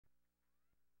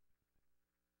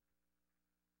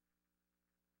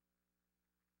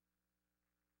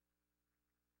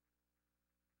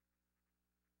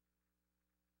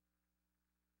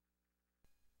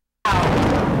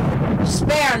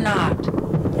spare not.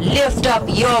 Lift up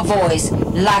your voice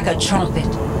like a trumpet,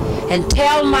 and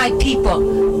tell my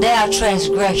people their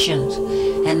transgressions,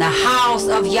 and the house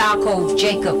of Yaakov,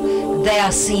 Jacob,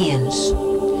 their sins.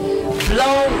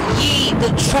 Blow ye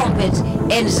the trumpet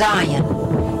in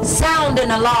Zion, sound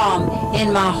an alarm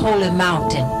in my holy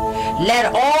mountain.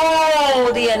 Let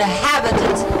all the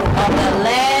inhabitants of the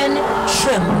land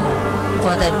tremble,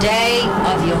 for the day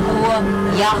of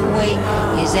Yahuwah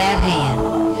Yahweh is at hand.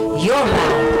 Your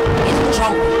mouth is a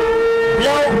trumpet.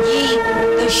 Blow ye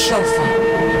the shofar.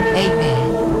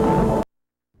 Amen.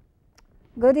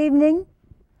 Good evening.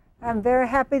 I'm very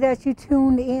happy that you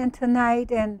tuned in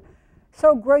tonight, and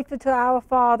so grateful to our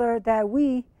Father that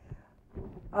we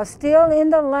are still in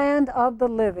the land of the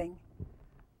living.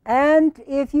 And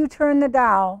if you turn the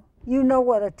dial, you know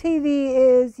what a TV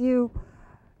is.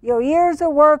 Your ears are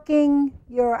working,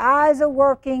 your eyes are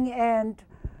working, and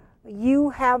you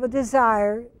have a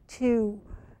desire to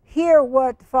hear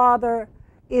what Father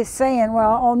is saying.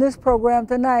 Well, on this program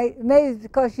tonight, maybe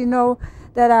because you know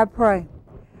that I pray.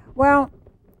 Well,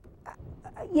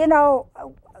 you know,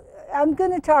 I'm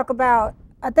going to talk about,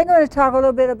 I think I'm going to talk a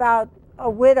little bit about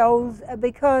widows,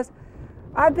 because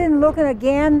I've been looking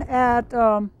again at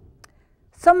I'm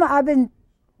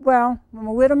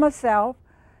a widow myself,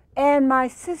 and my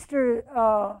sister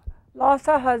lost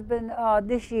her husband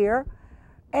this year,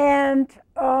 and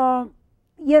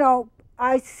you know,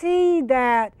 I see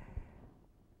that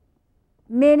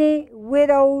many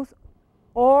widows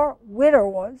or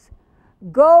widowers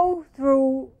go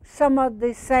through some of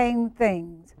the same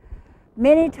things.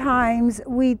 Many times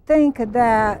we think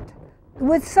that,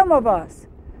 with some of us,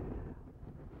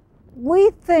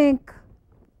 we think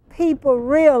people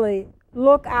really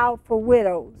look out for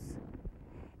widows.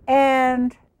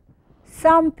 And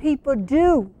some people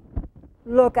do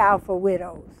look out for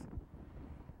widows,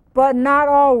 but not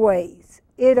always.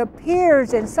 It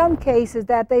appears in some cases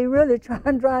that they really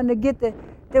trying to get the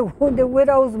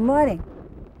widow's money.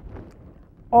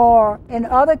 Or in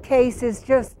other cases,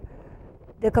 just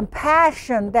the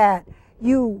compassion that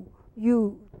you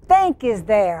think is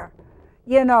there,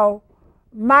 you know,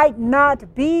 might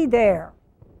not be there.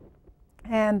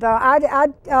 And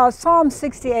Psalm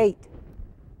 68.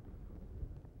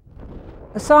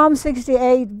 Psalm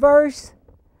 68 verse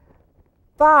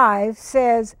 5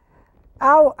 says,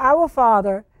 Our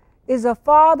Father is a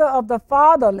father of the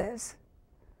fatherless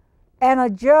and a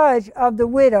judge of the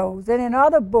widows. And in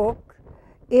other books,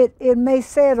 it may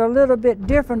say it a little bit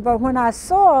different, but when I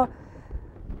saw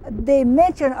the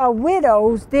mention of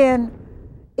widows, then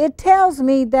it tells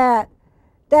me that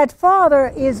Father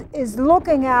is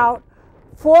looking out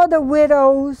for the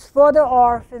widows, for the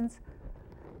orphans.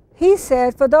 He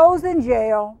said, for those in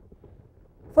jail,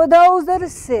 for those that are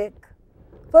sick,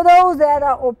 for those that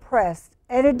are oppressed.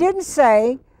 And it didn't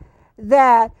say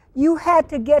that you had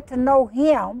to get to know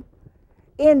Him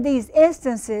in these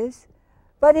instances,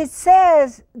 but it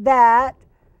says that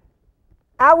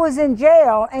I was in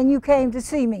jail and you came to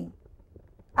see me.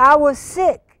 I was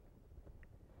sick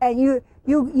and you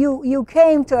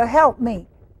came to help me.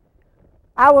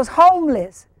 I was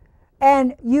homeless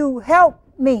and you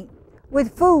helped me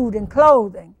with food and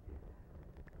clothing.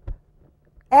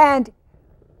 And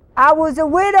I was a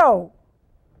widow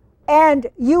and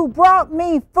you brought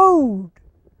me food.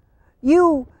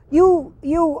 You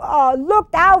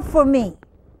looked out for me.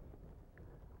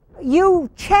 You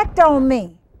checked on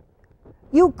me.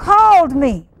 You called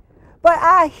me. But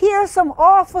I hear some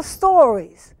awful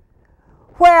stories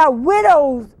where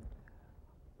widows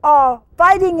are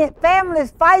fighting it,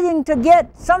 families fighting to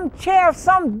get some chair,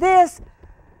 some this,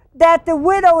 that the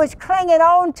widow is clinging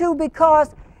on to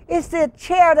because it's the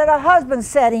chair that her husband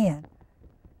sat in.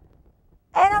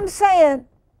 And I'm saying,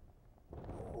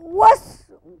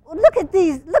 look at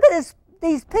these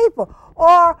people.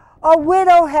 Or a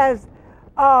widow has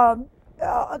a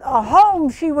home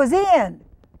she was in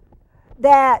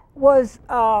that was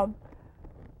her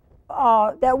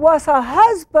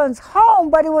husband's home,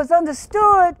 but it was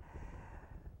understood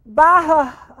by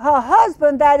her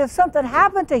husband that if something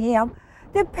happened to him,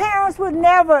 the parents would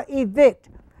never evict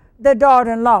the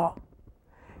daughter-in-law.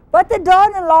 But the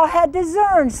daughter-in-law had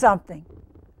discerned something.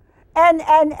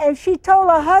 And she told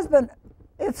her husband,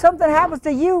 if something happens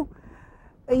to you,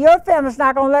 your family's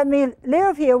not going to let me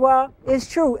live here. Well, it's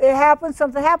true. It happened.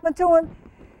 Something happened to him.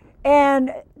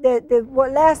 And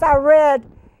what last I read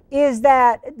is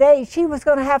that she was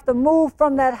going to have to move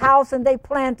from that house and they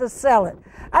planned to sell it.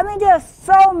 I mean, there's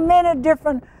so many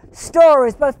different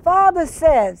stories. But Father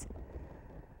says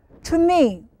to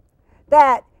me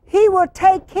that He will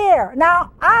take care.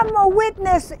 Now, I'm a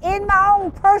witness in my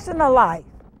own personal life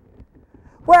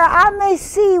where I may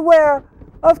see where,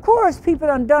 of course, people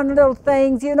have done little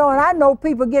things, you know, and I know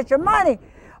people get your money.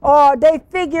 Or they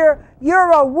figure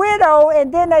you're a widow,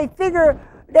 and then they figure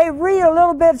they read a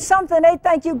little bit something, they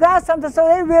think you got something, so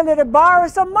they really to borrow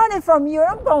some money from you.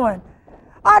 And I'm going,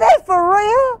 are they for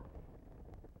real?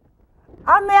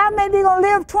 I may be going to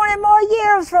live 20 more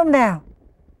years from now.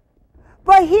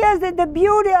 But here's the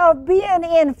beauty of being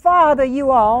in Father,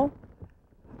 you all,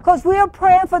 because we're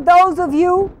praying for those of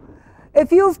you,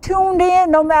 if you've tuned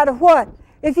in, no matter what,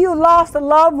 if you lost a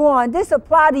loved one, this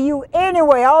applies to you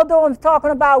anyway, although I'm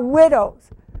talking about widows.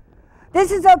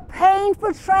 This is a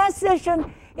painful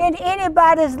transition in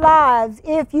anybody's lives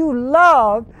if you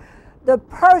love the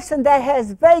person that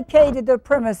has vacated the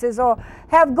premises or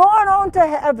have gone on to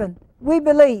heaven, we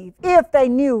believe, if they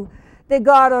knew the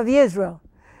God of Israel.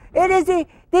 It is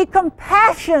the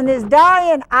compassion is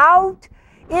dying out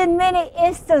in many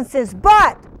instances,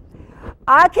 but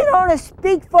I can only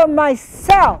speak for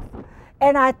myself,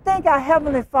 and I think our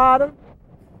Heavenly Father,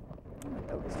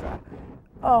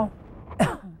 oh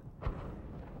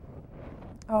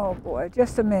boy,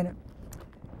 just a minute.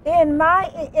 In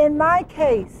my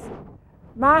case,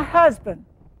 my husband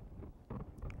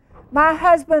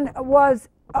was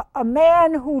a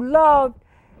man who loved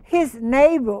his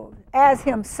neighbor as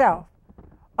himself.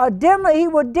 He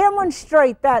would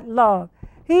demonstrate that love.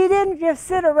 He didn't just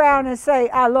sit around and say,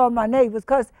 I love my neighbors,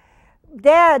 because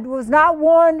Dad was not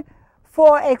one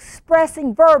for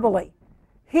expressing verbally.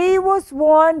 He was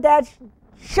one that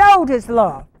showed his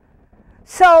love.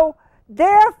 So,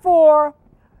 therefore,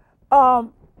 I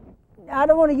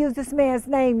don't want to use this man's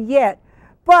name yet,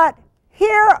 but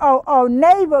here a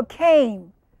neighbor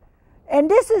came. And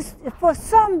this is for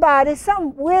somebody,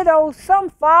 some widow, some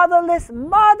fatherless,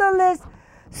 motherless,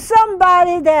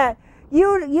 somebody that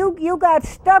you got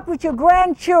stuck with your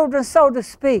grandchildren, so to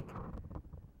speak.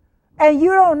 And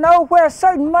you don't know where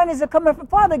certain monies are coming from.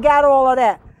 Father got all of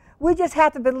that. We just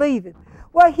have to believe it.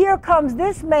 Well, here comes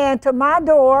this man to my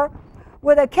door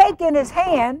with a cake in his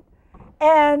hand,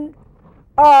 and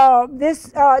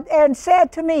and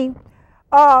said to me,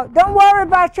 don't worry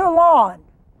about your lawn.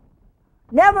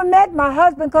 Never met my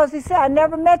husband, because he said, I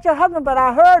never met your husband, but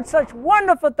I heard such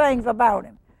wonderful things about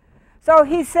him. So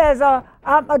he says,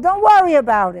 don't worry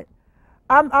about it.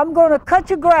 I'm going to cut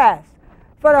your grass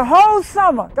for the whole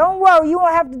summer. Don't worry, you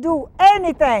won't have to do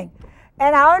anything.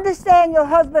 And I understand your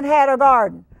husband had a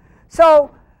garden.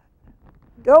 So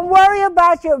don't worry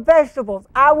about your vegetables.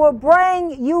 I will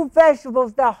bring you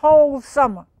vegetables the whole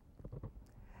summer.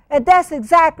 And that's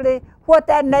exactly what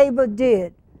that neighbor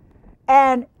did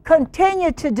and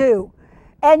continue to do.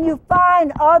 And you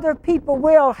find other people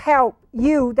will help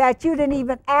you that you didn't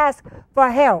even ask for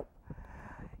help.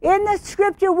 In the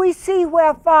scripture we see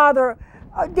where, Father,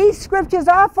 these scriptures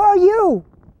are for you,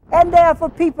 and they're for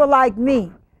people like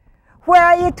me,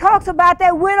 where it talks about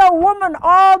that widow woman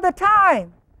all the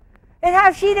time, and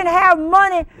how she didn't have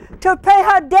money to pay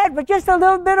her debt, but just a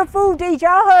little bit of food to eat.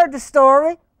 Y'all heard the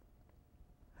story.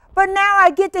 But now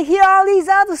I get to hear all these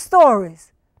other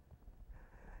stories,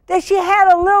 that she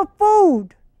had a little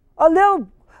food, a little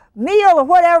meal or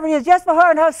whatever it is, just for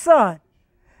her and her son.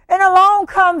 And along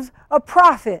comes a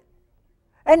prophet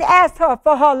and asked her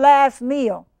for her last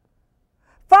meal.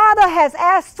 Father has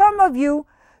asked some of you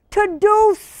to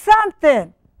do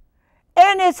something,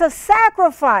 and it's a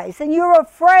sacrifice, and you're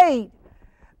afraid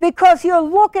because you're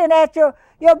looking at your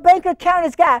bank account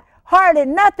has got hardly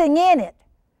nothing in it,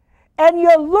 and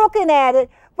you're looking at it,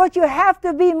 but you have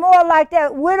to be more like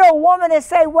that widow woman and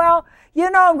say, well,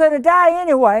 you know I'm going to die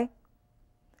anyway,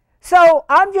 so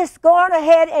I'm just going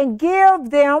ahead and give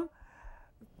them,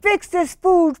 fix this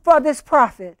food for this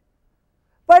prophet.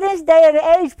 But in this day and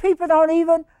age, people don't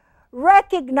even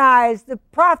recognize the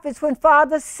prophets when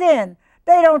fathers sin.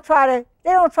 They don't try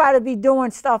to be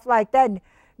doing stuff like that and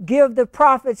give the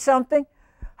prophet something.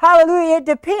 Hallelujah, it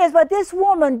depends. But this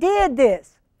woman did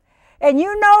this. And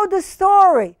you know the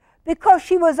story because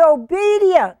she was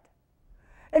obedient.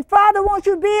 And Father wants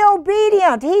you to be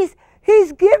obedient.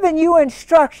 He's giving you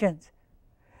instructions.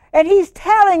 And He's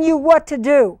telling you what to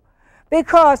do.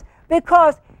 Because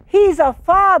He's a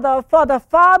father for the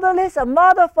fatherless, a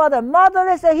mother for the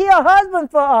motherless, and He's a husband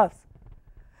for us.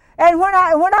 And when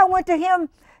I went to Him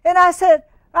and I said,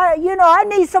 I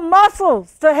need some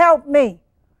muscles to help me.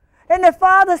 And the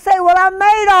Father said, well, I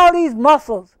made all these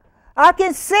muscles. I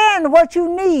can send what you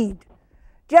need.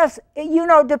 Just,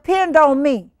 depend on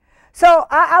me. So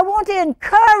I want to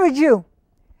encourage you.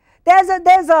 There's a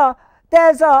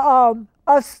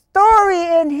story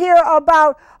in here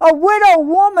about a widow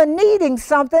woman needing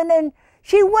something, and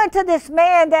she went to this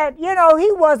man that,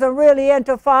 he wasn't really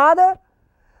into Father,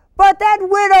 But that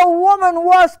widow woman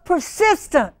was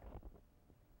persistent.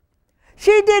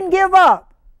 She didn't give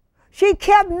up. She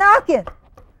kept knocking.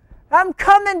 I'm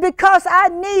coming because I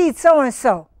need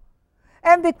so-and-so.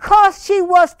 And because she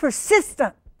was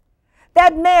persistent,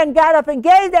 that man got up and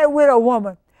gave that widow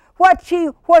woman what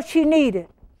she needed.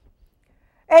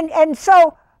 And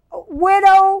so,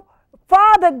 widow,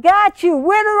 Father got you.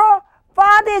 Widower,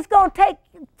 Father is going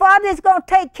to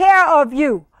take care of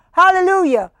you.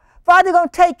 Hallelujah. Father's going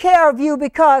to take care of you,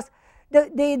 because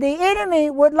the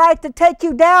enemy would like to take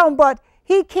you down, but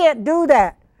he can't do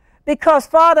that because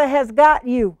Father has got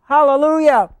you.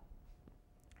 Hallelujah.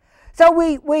 So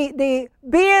the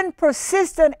being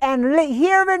persistent and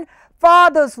hearing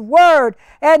Father's word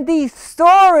and these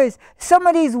stories, some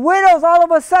of these widows, all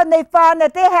of a sudden they find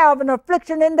that they have an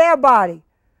affliction in their body.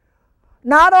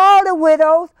 Not all the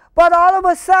widows, but all of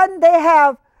a sudden they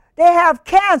have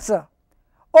cancer,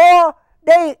 or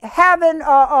they having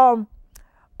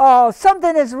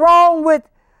something is wrong with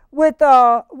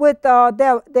their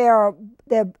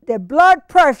blood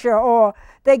pressure, or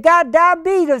they got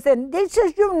diabetes, and it's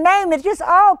just, you name it, just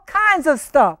all kinds of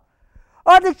stuff.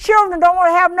 Or the children don't want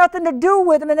to have nothing to do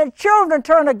with them, and the children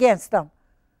turn against them.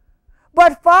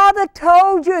 But Father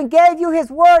told you and gave you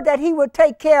his word that he would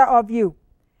take care of you.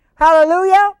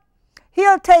 Hallelujah.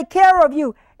 He'll take care of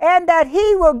you, and that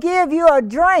he will give you a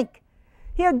drink.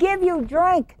 He'll give you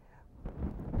drink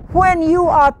when you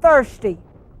are thirsty.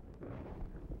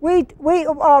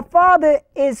 Our Father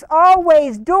is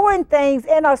always doing things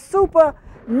in a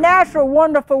supernatural,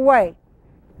 wonderful way.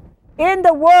 In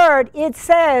the word, it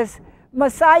says,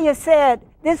 Messiah said,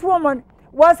 this woman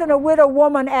wasn't a widow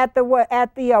woman at the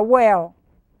well,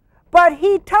 but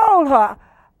he told her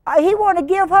he wanted to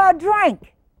give her a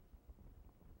drink.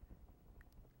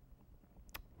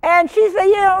 And she said,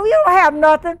 you don't have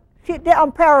nothing.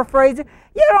 I'm paraphrasing.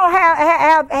 You don't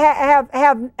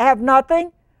have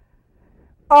nothing.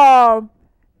 And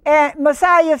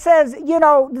Messiah says,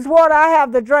 this water I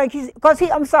have to drink. He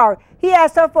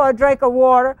asked her for a drink of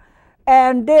water,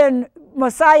 and then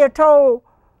Messiah told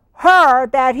her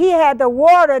that he had the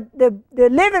water, the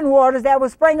living waters that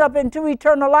would spring up into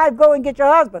eternal life. Go and get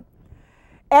your husband.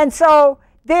 And so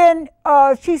then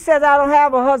she says, I don't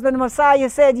have a husband. And Messiah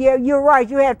said, yeah, you're right.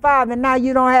 You had 5 and now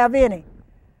you don't have any.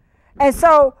 And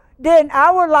so then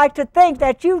I would like to think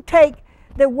that you take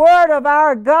the word of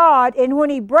our God, and when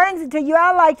he brings it to you,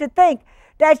 I like to think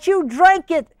that you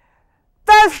drink it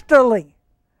thirstily,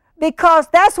 because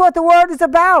that's what the word is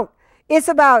about. It's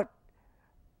about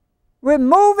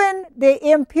removing the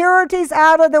impurities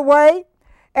out of the way.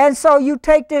 And so you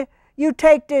take the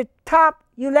top,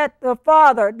 you let the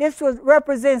Father, this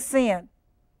represents sin.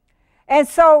 And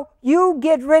so you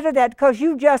get rid of that because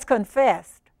you just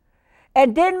confessed.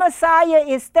 And then Messiah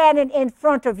is standing in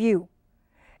front of you.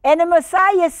 And the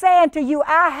Messiah is saying to you,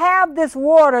 I have this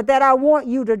water that I want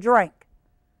you to drink.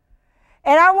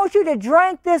 And I want you to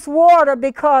drink this water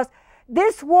because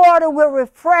this water will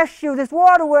refresh you. This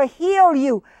water will heal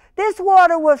you. This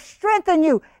water will strengthen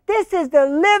you. This is the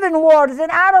living waters,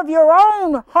 and out of your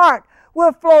own heart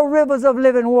will flow rivers of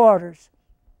living waters.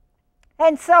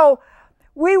 And so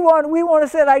we want to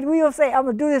say, like we will say, I'm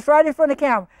going to do this right in front of the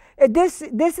camera. This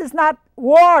is not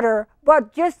water,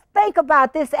 but just think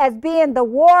about this as being the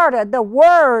water, the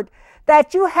word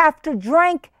that you have to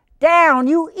drink down.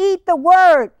 You eat the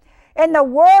word. And the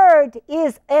word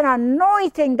is an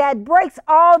anointing that breaks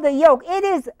all the yoke. It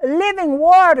is living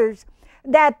waters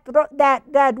that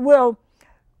will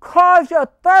cause your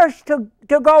thirst to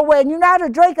go away. And you not to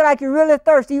drink it like you're really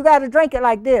thirsty. You got to drink it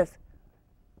like this.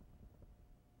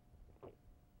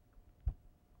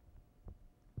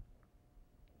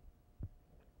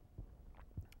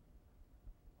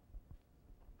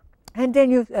 And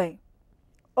then you say,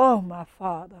 oh, my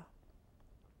Father.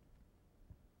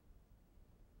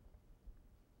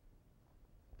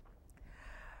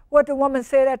 What the woman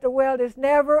said at the well is,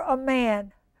 never a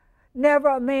man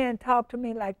talked to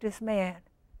me like this man.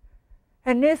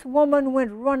 And this woman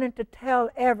went running to tell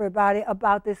everybody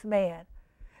about this man,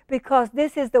 because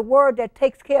this is the word that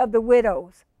takes care of the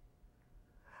widows.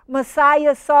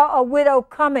 Messiah saw a widow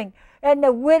coming, and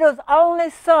the widow's only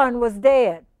son was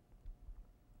dead.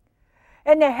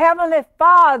 And the Heavenly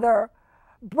Father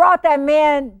brought that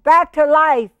man back to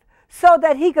life so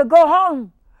that he could go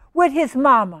home with his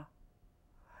mama.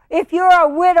 If you're a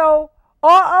widow or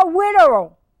a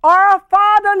widower or a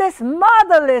fatherless,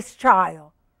 motherless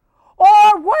child,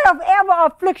 or whatever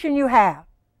affliction you have,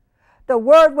 the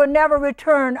word will never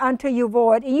return unto you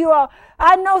void. And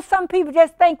I know some people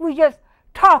just think we're just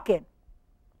talking,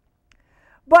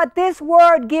 but this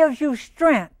word gives you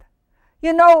strength.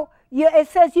 it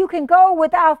says you can go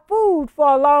without food for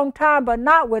a long time, but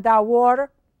not without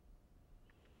water.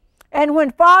 And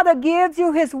when Father gives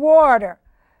you his water,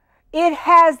 it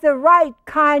has the right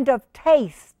kind of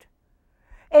taste.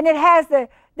 And it has the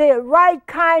right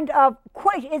kind of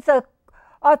quench. It's a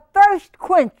thirst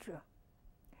quencher.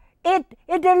 It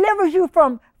delivers you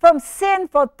from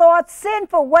sinful thoughts,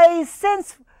 sinful ways,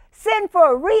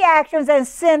 sinful reactions, and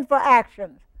sinful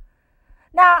actions.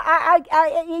 Now,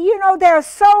 there are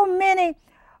so many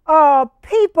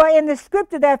people in the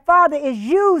scripture that Father is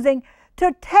using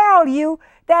to tell you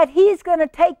that he's going to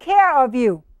take care of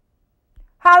you.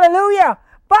 Hallelujah.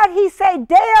 But he said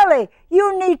daily,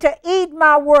 you need to eat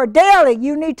my word. Daily,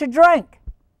 you need to drink.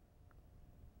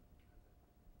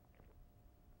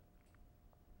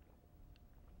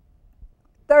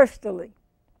 Thirstily.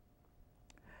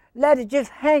 Let it just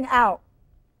hang out.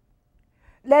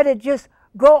 Let it just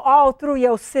go all through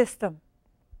your system.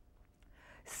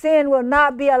 Sin will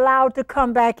not be allowed to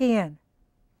come back in.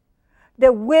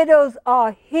 The widows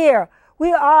are here.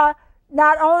 We are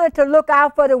not only to look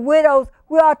out for the widows,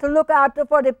 we are to look out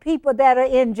for the people that are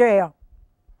in jail.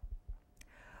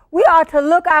 We are to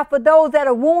look out for those that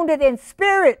are wounded in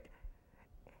spirit,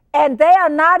 and they are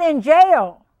not in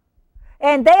jail,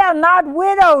 and they are not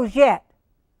widows yet.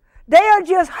 They are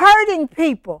just hurting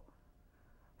people.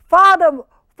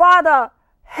 Father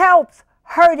helps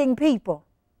hurting people.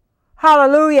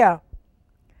 Hallelujah.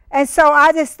 And so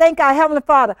I just thank our Heavenly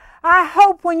Father. I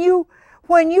hope when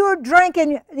you're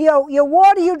drinking your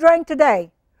water you drink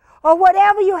today, or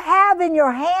whatever you have in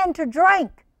your hand to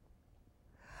drink,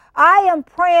 I am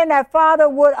praying that Father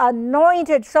would anoint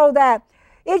it so that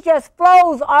it just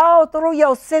flows all through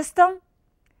your system,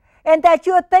 and that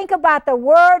you'll think about the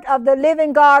word of the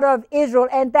living God of Israel,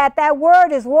 and that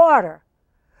word is water.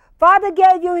 Father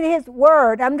gave you his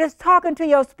word. I'm just talking to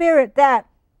your spirit that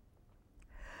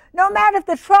no matter if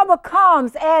the trouble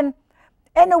comes and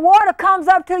the water comes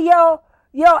up to your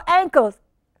ankles,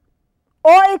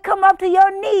 or it come up to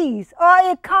your knees, or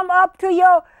it come up to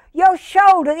your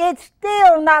shoulders, it's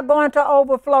still not going to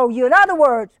overflow you. In other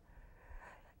words,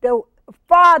 the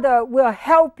Father will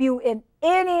help you in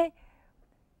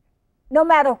no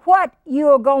matter what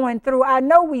you're going through. I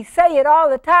know we say it all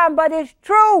the time, but it's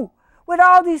true with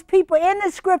all these people in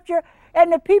the scripture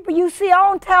and the people you see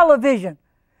on television.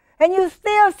 And you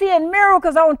still seeing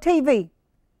miracles on TV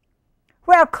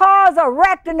where cars are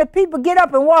wrecked and the people get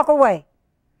up and walk away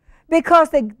because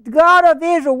the God of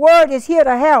Israel word is here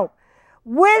to help.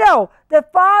 Widow, the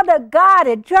Father got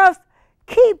it. Just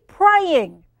keep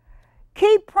praying.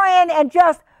 Keep praying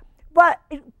but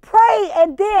pray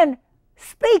and then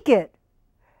speak it.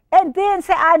 And then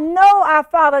say, I know our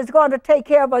Father is going to take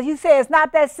care of us. You say it's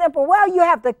not that simple. Well, you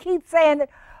have to keep saying it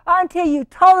until you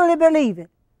totally believe it.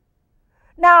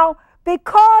 Now,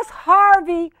 because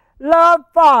Harvey loved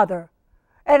Father,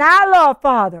 and I love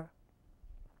Father,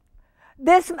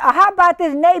 how about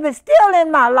this neighbor still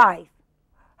in my life?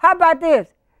 How about this?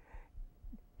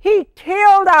 He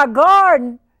tilled our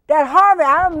garden, that Harvey,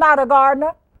 I'm not a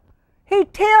gardener. He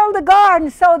tilled the garden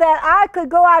so that I could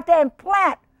go out there and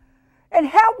plant, and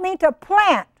help me to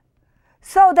plant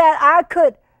so that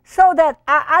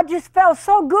I just felt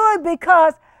so good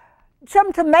because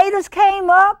some tomatoes came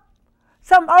up,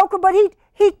 some okra, but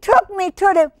he took me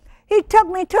to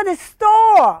the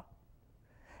store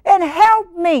and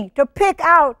helped me to pick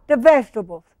out the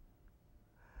vegetables.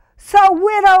 So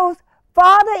widows,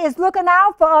 Father is looking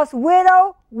out for us.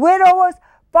 Widowers,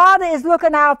 Father is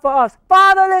looking out for us.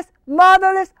 Fatherless,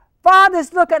 motherless, Father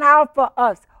is looking out for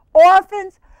us.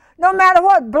 Orphans, no matter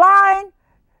what, blind,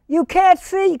 you can't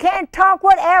see, you can't talk,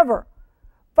 whatever.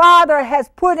 Father has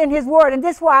put in his word, and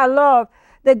this is why I love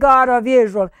the God of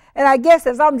Israel. And I guess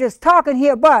as I'm just talking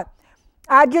here, but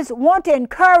I just want to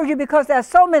encourage you because there's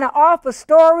so many awful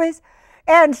stories.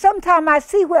 And sometimes I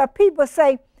see where people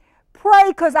say, pray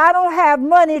because I don't have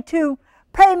money to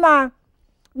pay my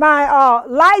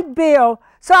light bill,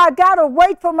 so I got to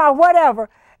wait for my whatever.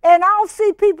 And I'll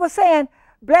see people saying,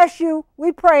 bless you,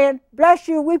 we praying, bless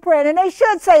you, we praying. And they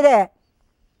should say that.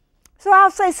 So I'll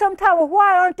say sometimes, well,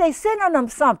 why aren't they sending them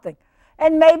something?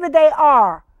 And maybe they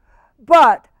are.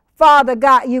 But Father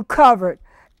got you covered.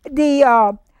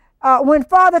 When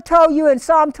Father told you in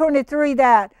Psalm 23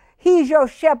 that he's your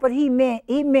shepherd, he meant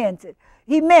it.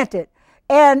 He meant it.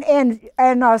 And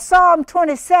in Psalm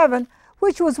 27,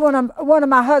 which was one of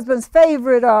my husband's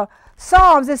favorite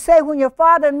psalms, it says, when your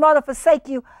father and mother forsake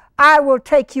you, I will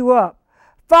take you up.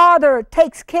 Father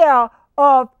takes care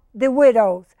of the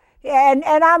widows. And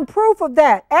I'm proof of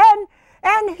that.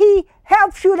 And he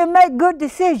helps you to make good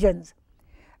decisions.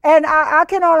 And I'm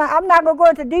not going to go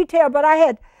into detail, but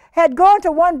I had gone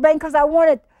to one bank because I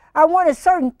wanted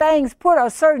certain things put a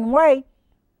certain way.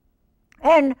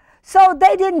 And so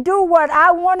they didn't do what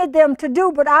I wanted them to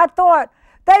do, but I thought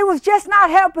they was just not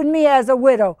helping me as a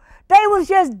widow. They was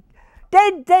just,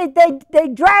 they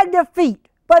dragged their feet.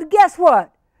 But guess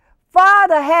what?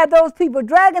 Father had those people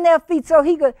dragging their feet so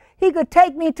he could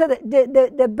take me to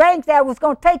the bank that was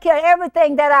going to take care of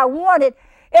everything that I wanted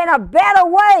in a better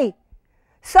way.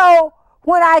 So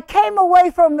when I came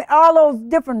away from all those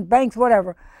different banks,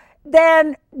 whatever,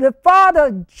 then the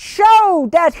Father showed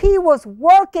that he was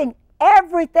working.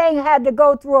 Everything had to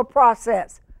go through a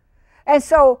process. And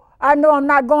so I know I'm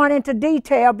not going into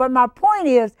detail, but my point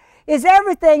is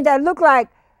everything that looked like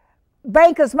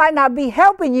bankers might not be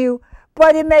helping you,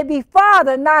 but it may be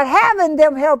Father not having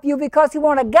them help you because he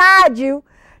want to guide you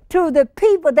to the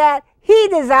people that he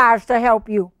desires to help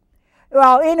you.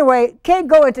 Well, anyway, can't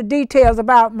go into details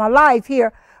about my life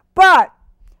here, but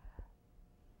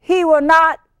he will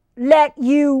not let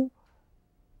you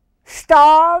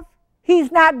starve.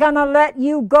 He's not going to let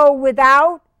you go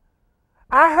without.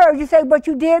 I heard you say, but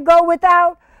you did go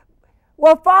without.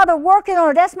 Well, Father working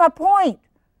on it, that's my point.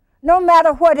 No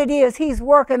matter what it is, he's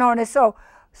working on it. So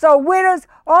widows,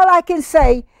 all I can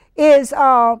say is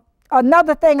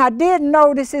another thing I did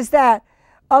notice is that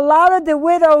a lot of the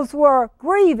widows were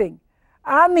grieving.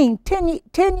 I mean, 10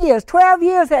 years, 12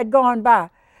 years had gone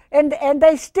by. And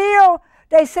they say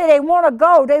they want to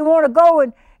go. They want to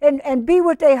go and be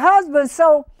with their husbands.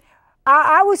 So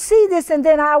I would see this and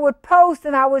then I would post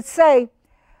and I would say,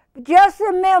 just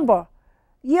remember,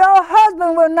 your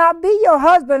husband will not be your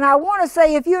husband. I want to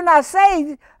say if you're not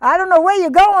saved, I don't know where you're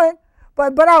going,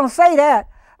 but I don't say that.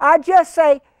 I just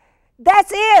say,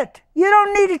 that's it. You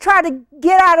don't need to try to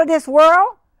get out of this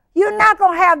world. You're not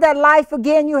going to have that life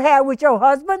again you had with your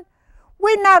husband.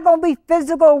 We're not going to be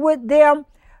physical with them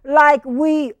like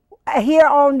we here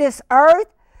on this earth.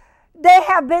 They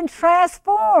have been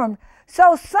transformed.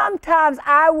 So sometimes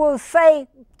I will say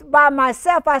by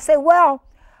myself, I say, well,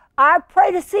 I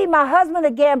pray to see my husband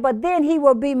again, but then he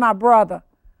will be my brother.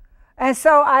 And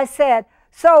so I said,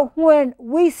 so when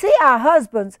we see our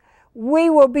husbands, we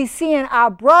will be seeing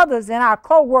our brothers and our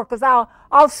co-workers.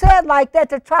 I'll say it like that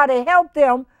to try to help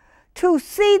them to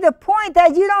see the point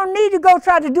that you don't need to go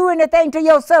try to do anything to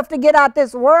yourself to get out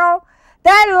this world.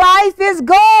 That life is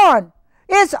gone.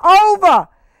 It's over.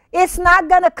 It's not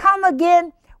going to come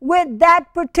again with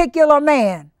that particular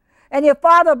man. And if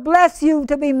Father bless you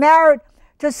to be married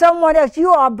to someone else,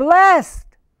 you are blessed.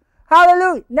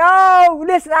 Hallelujah. No,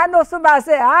 listen, I know somebody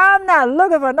said, I'm not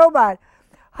looking for nobody.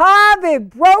 Harvey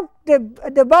broke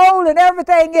the bowl and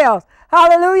everything else.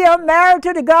 Hallelujah. I'm married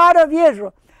to the God of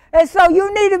Israel. And so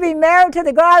you need to be married to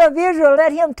the God of Israel.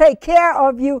 Let him take care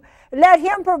of you. Let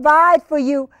him provide for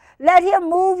you. Let him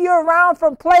move you around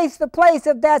from place to place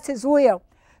if that's his will.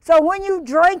 So when you're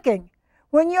drinking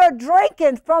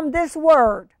from this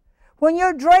word, when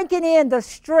you're drinking in the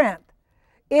strength,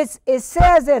 it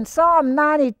says in Psalm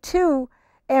 92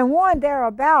 and 1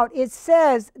 thereabout, it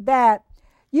says that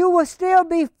you will still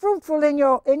be fruitful in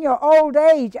your old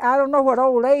age. I don't know what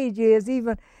old age is,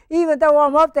 even though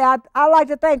I'm up there. I like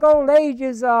to think old age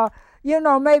is,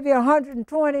 maybe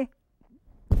 120.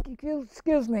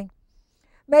 Excuse me.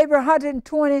 Maybe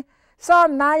 120.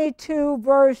 Psalm 92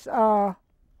 verse, I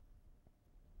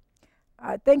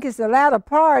think it's the latter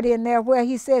part in there where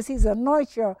he says he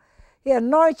anoints your I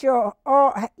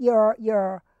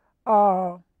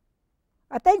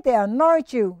think they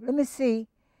anoint you. Let me see.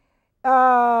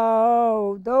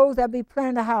 Those that be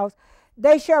planting the house,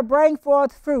 they shall bring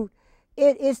forth fruit.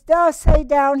 It does say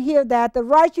down here that the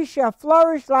righteous shall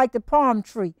flourish like the palm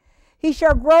tree. He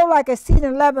shall grow like a cedar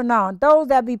in Lebanon. Those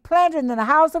that be planted in the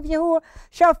house of Yahuwah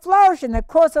shall flourish in the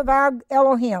courts of our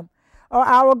Elohim, or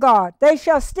our God. They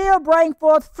shall still bring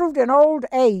forth fruit in old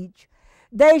age.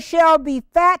 They shall be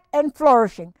fat and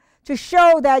flourishing, to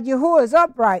show that Yahuwah is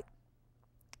upright.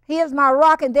 He is my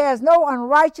rock, and there is no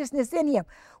unrighteousness in him.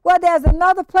 Well, there's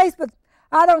another place, but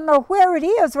I don't know where it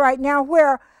is right now,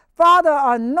 where Father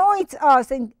anoints us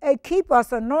and keep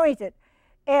us anointed,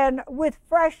 and with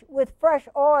fresh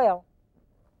oil.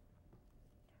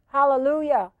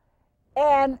 Hallelujah.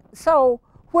 And so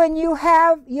when you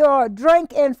have your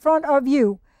drink in front of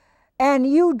you, and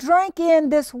you drink in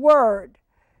this word,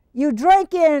 you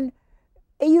drink in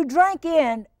the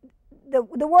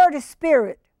word is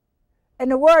spirit,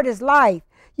 and the word is life.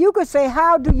 You could say,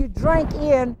 how do you drink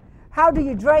in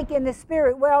the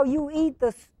spirit? Well, you're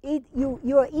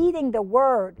eating the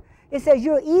word. It says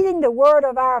you're eating the word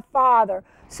of our Father.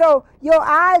 So your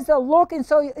eyes are looking.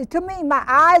 So to me, my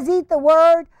eyes eat the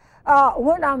word.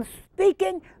 When I'm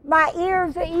speaking, my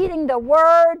ears are eating the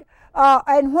word.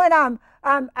 And when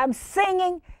I'm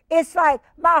singing, it's like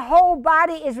my whole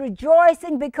body is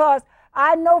rejoicing because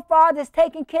I know Father's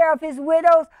taking care of his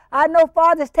widows. I know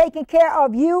Father's taking care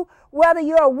of you. Whether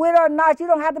you're a widow or not, you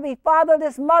don't have to be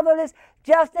fatherless, motherless,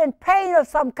 just in pain of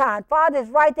some kind. Father's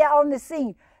right there on the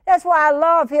scene. That's why I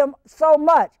love him so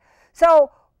much.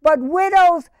 So, but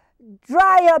widows,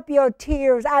 dry up your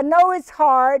tears. I know it's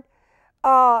hard.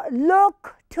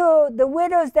 Look to the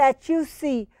widows that you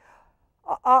see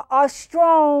are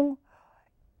strong.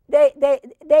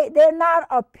 They're not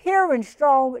appearing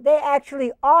strong. They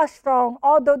actually are strong,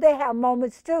 although they have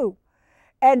moments too.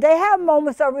 And they have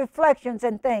moments of reflections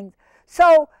and things.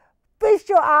 So feast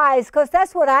your eyes, because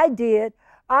that's what I did.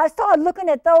 I started looking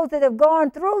at those that have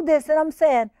gone through this, and I'm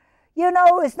saying, you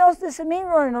know, it's no sense in me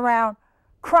running around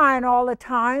crying all the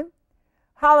time.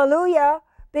 Hallelujah.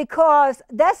 Because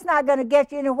that's not going to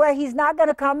get you anywhere. He's not going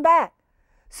to come back.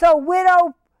 So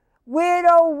widow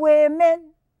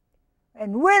women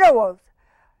and widowers,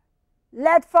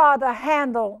 let Father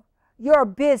handle your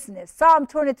business. Psalm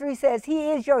 23 says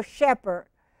he is your shepherd,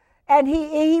 and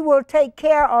he will take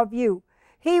care of you.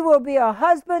 He will be a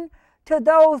husband to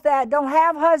those that don't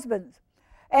have husbands,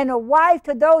 and a wife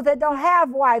to those that don't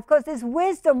have wives, because there's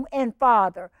wisdom in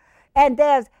Father, and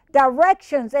there's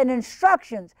directions and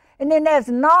instructions, and then there's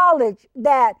knowledge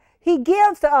that he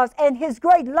gives to us, and his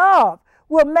great love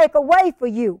will make a way for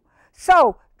you.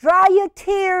 So dry your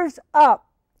tears up.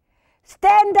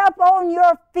 Stand up on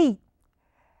your feet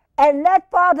and let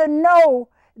Father know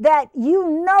that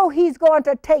you know he's going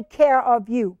to take care of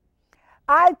you.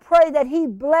 I pray that he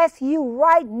bless you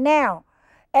right now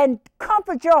and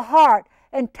comfort your heart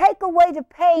and take away the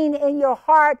pain in your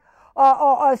heart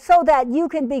or so that you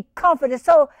can be comforted,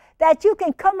 so that you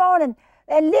can come on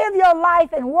and live your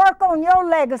life and work on your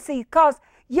legacy, because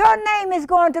your name is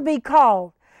going to be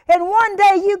called. And one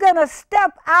day you're going to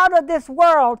step out of this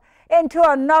world into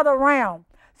another realm.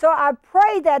 So I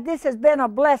pray that this has been a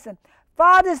blessing.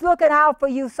 Father's looking out for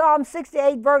you. Psalm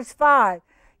 68 verse 5.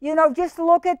 You know, just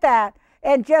look at that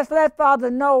and just let Father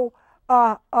know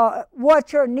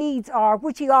what your needs are,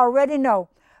 which he already know.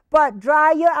 But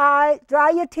dry your eyes, dry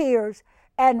your tears,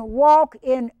 and walk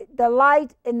in the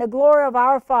light and the glory of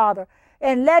our Father.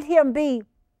 And let him be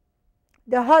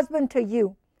the husband to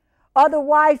you, or the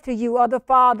wife to you, or the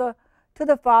father to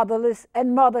the fatherless,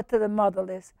 and mother to the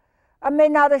motherless. I may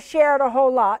not have shared a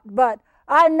whole lot, but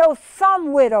I know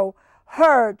some widow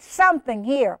heard something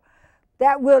here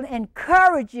that will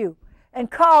encourage you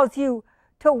and cause you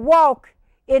to walk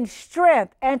in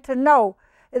strength and to know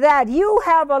that you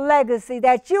have a legacy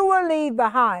that you will leave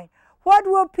behind. What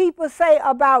will people say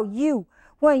about you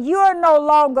when you're no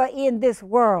longer in this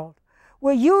world?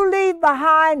 Will you leave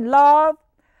behind love?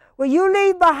 Will you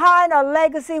leave behind a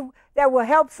legacy that will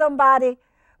help somebody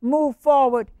move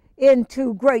forward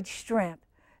into great strength?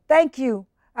 Thank you.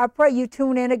 I pray you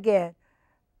tune in again.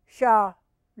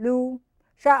 Sha'alu,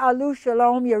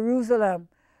 shalom, Jerusalem.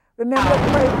 Remember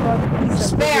to pray for the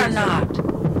peace of Spare not.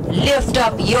 Lift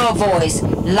up your voice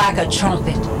like a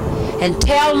trumpet, and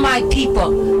tell my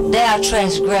people their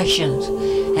transgressions,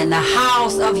 and the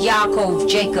house of Yaakov,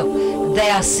 Jacob,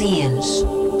 their sins.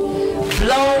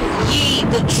 Blow ye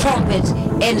the trumpet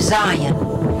in Zion,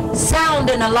 sound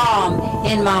an alarm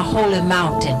in my holy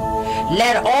mountain.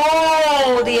 Let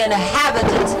all the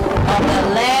inhabitants of the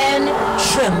land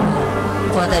tremble,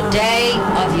 for the day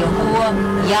of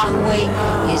Yahuwah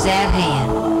Yahweh is at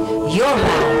hand. Your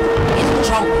mouth is a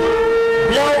trumpet.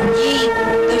 Blow ye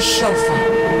the shofar.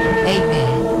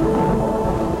 Amen.